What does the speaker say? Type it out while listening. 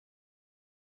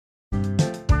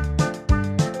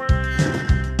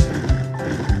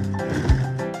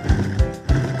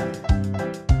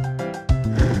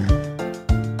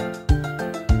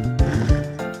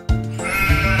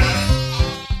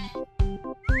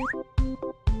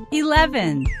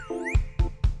11.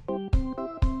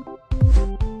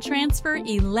 Transfer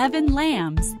 11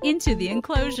 lambs into the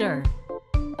enclosure.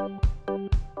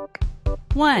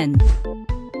 1,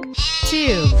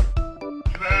 2, 3,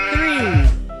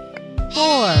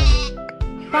 4,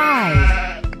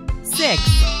 5, 6,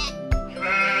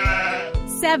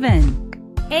 7,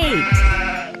 8,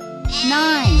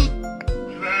 9,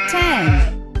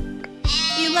 10,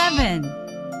 11.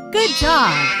 Good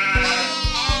job!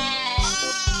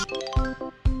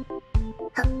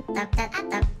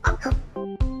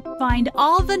 Find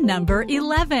all the number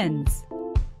 11s.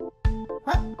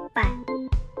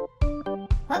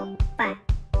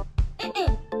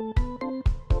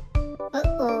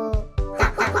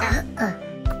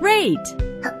 Great!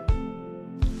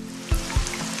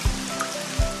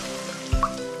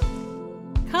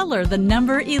 Color the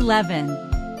number 11.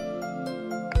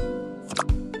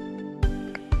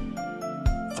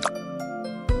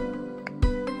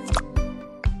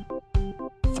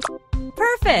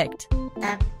 Perfect!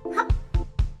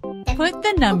 Put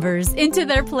the numbers into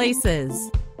their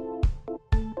places.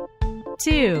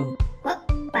 2,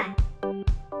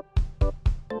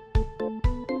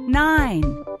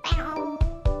 9,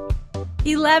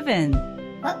 11.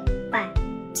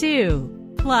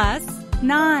 2 plus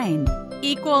 9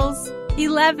 equals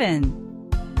 11.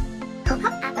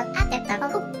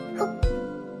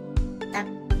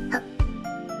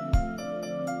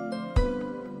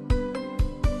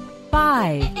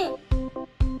 5,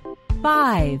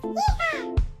 5,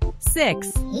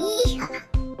 6,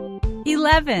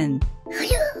 11.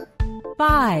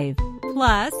 5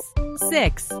 plus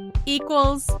 6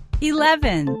 equals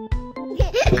 11.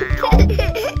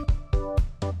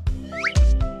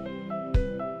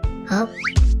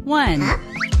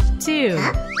 1, 2,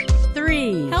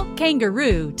 3. Help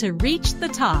kangaroo to reach the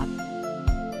top.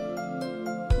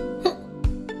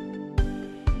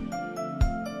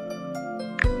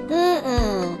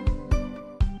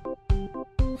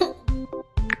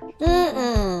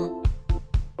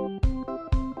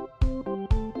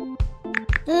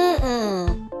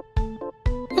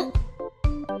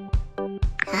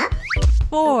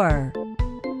 Four,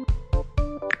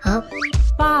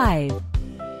 5,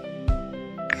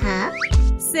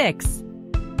 6,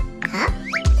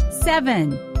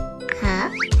 7,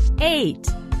 8,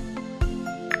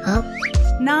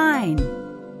 9,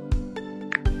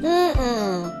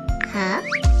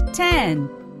 10,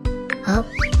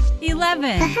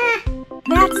 11.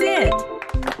 That's it!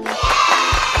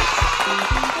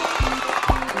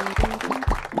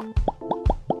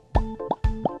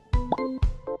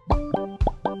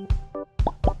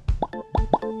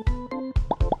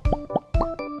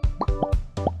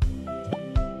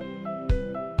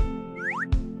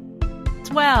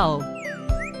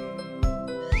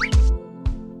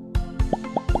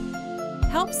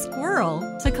 Help squirrel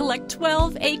to collect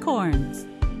 12 acorns.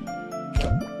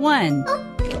 1,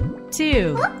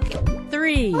 2,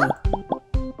 3,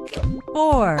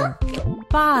 4,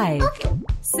 5,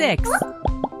 6,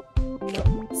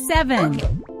 7,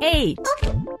 8,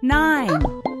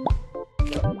 9,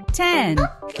 10,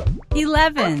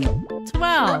 11,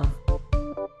 12.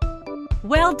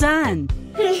 Well done!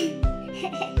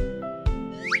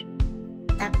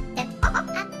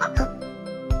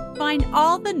 Find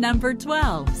all the number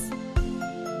 12s.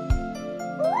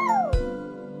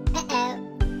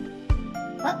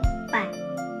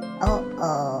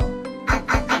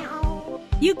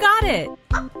 You got it!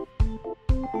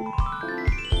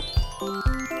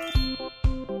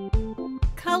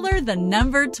 Color the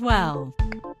number 12.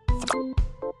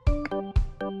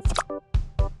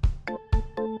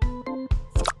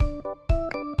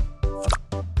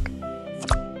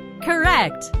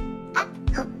 Correct!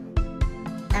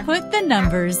 Put the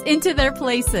numbers into their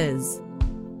places.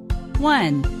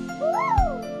 1,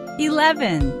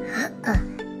 11,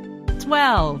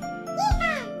 12.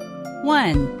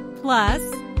 1 plus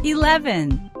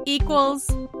 11 equals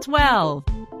 12.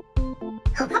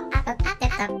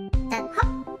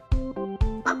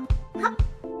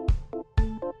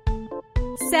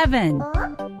 7,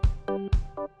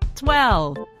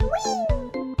 12.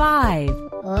 5,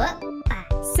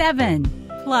 7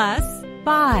 plus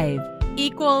 5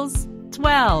 equals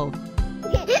 12.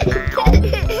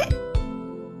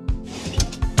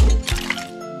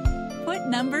 Put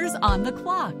numbers on the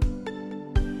clock.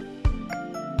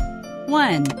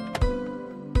 1,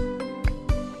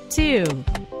 2,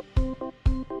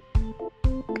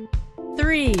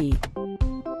 3,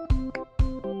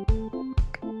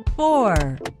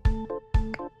 4,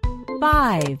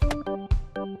 5,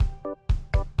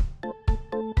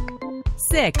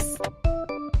 6,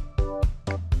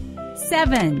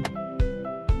 7,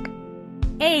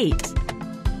 8,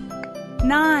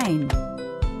 9,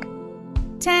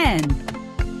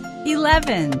 10,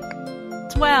 11,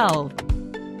 12.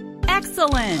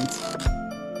 Excellent!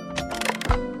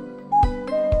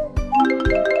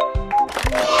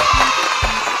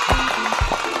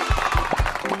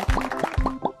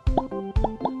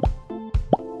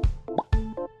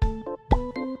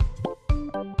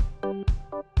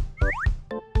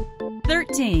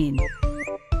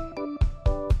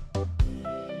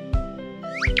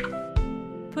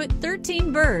 Put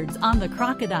 13 birds on the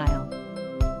crocodile.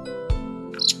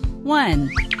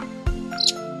 1,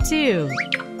 2,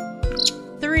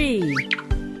 3,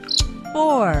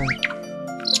 4,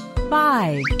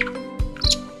 5,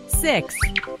 6,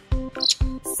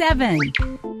 7,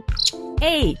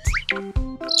 8,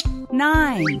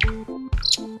 9,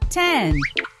 10,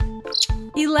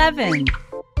 11,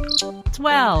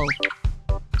 12,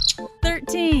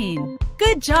 13.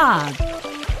 Good job!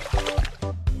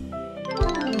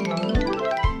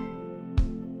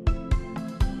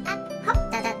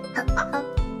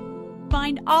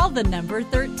 Find all the number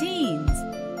 13s.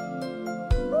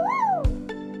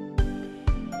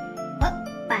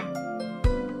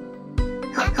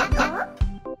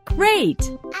 Great!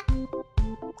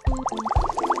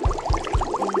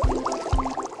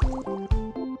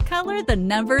 Color the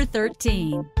number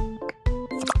 13.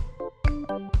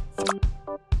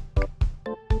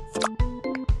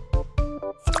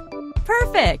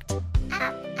 Perfect!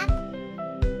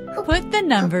 Put the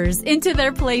numbers into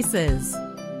their places.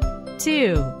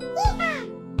 2,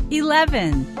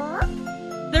 11,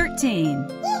 13.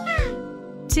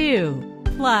 2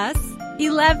 plus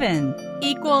 11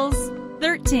 equals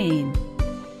 13.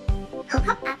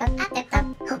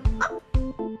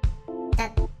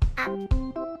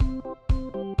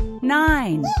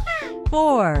 9,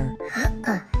 4,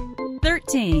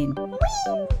 13.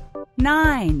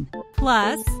 9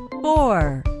 plus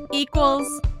 4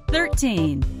 equals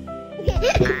 13.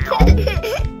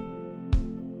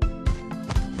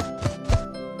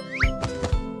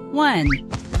 1,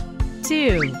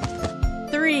 2,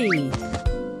 3,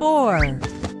 4,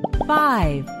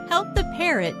 5. Help the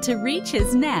parrot to reach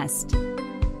his nest.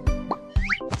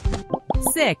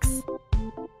 6,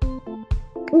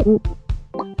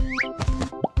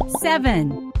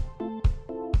 7,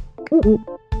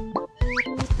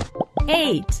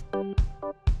 8,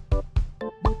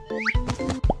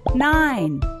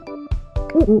 9,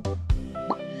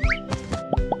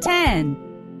 10,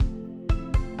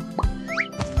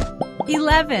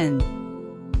 11,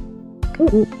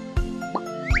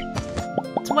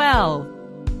 12,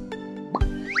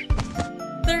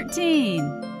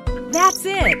 13. That's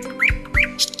it!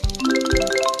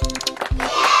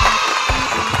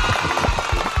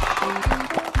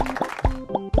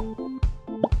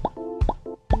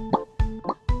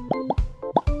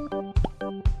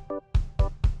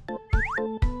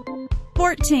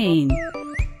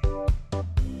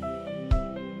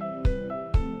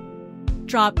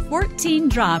 Drop 14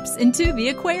 drops into the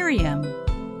aquarium.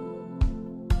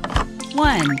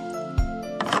 1,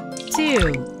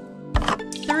 2,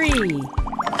 3,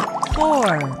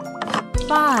 4,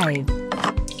 5,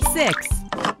 6,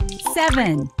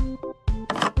 7,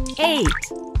 8,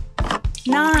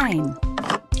 9,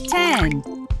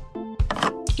 10,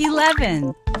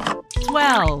 11,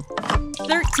 12,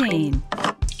 13,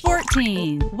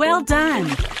 14. Well done!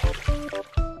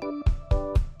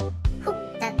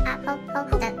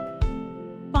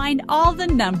 Find all the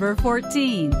number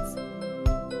 14s.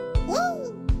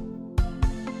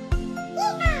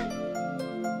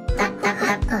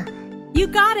 You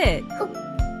got it!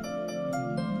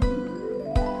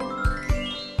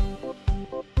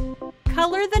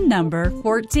 Color the number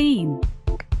 14.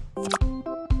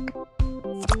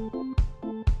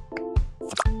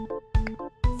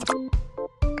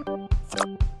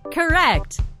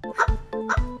 Correct!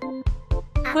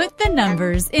 Put the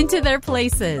numbers into their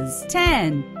places.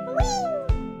 10,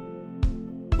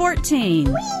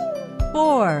 14,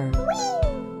 4.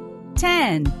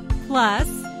 10 plus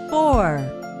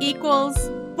 4 equals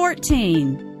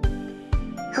 14.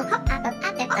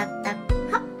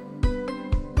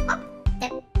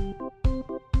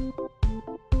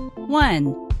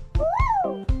 1,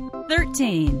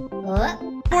 13,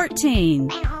 14.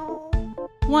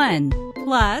 1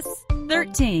 plus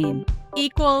 13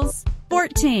 equals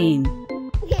 14.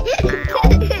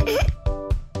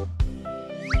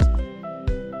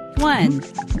 1,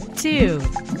 2,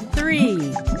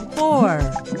 3, 4,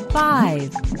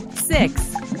 5,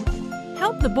 6.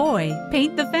 Help the boy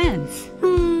paint the fence.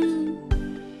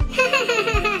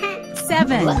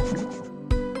 7.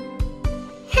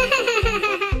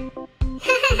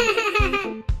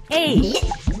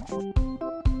 8.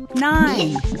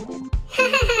 9.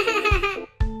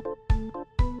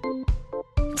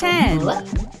 10.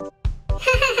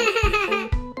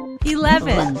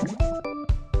 11.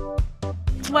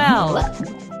 12.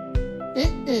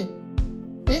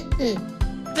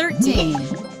 13.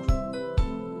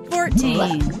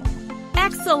 14.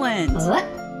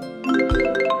 Excellent!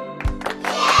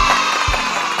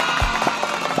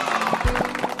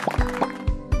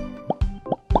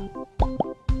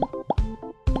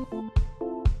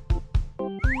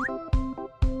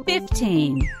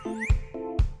 15.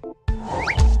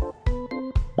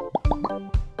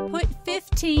 Put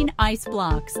 15 ice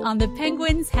blocks on the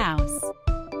penguin's house.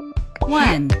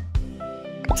 1,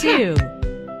 2,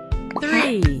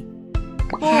 3,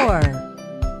 4,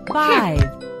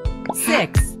 5,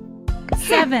 6,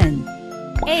 7,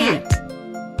 8,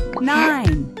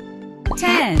 9,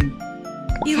 10,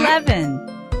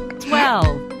 11,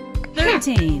 12,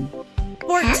 13,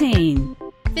 14,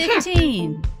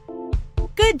 15.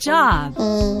 Good job!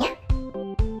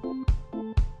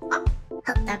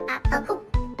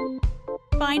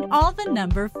 Find all the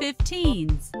number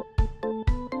 15s.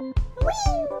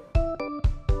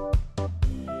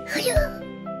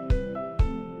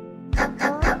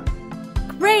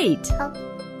 Great!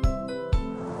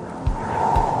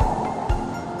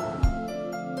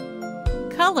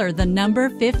 Color the number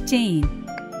 15.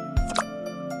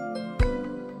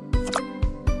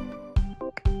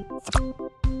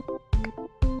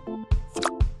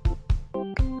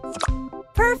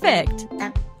 Perfect!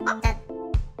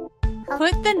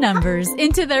 Put the numbers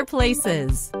into their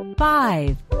places.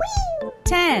 5,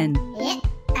 10,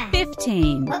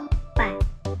 15.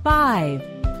 5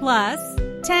 plus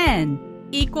 10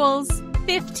 equals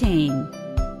 15.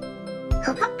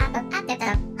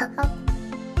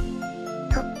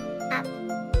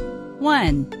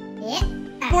 1,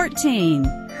 14,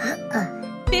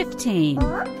 15.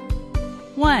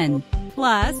 1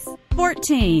 plus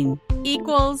 14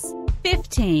 equals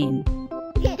 15.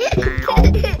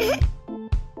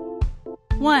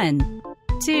 1,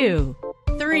 2,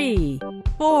 3,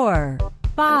 4,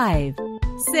 5,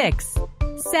 6,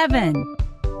 7.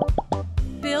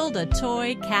 Build a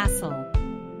toy castle.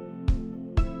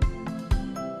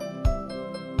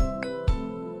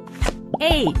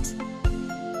 8.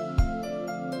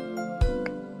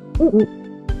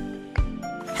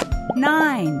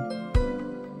 9.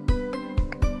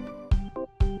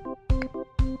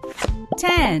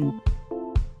 10.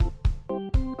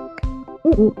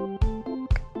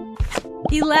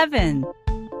 11.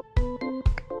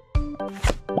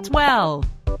 12.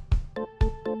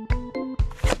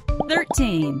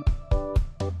 13.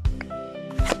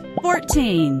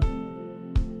 14.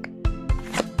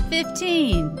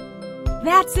 15.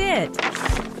 That's it!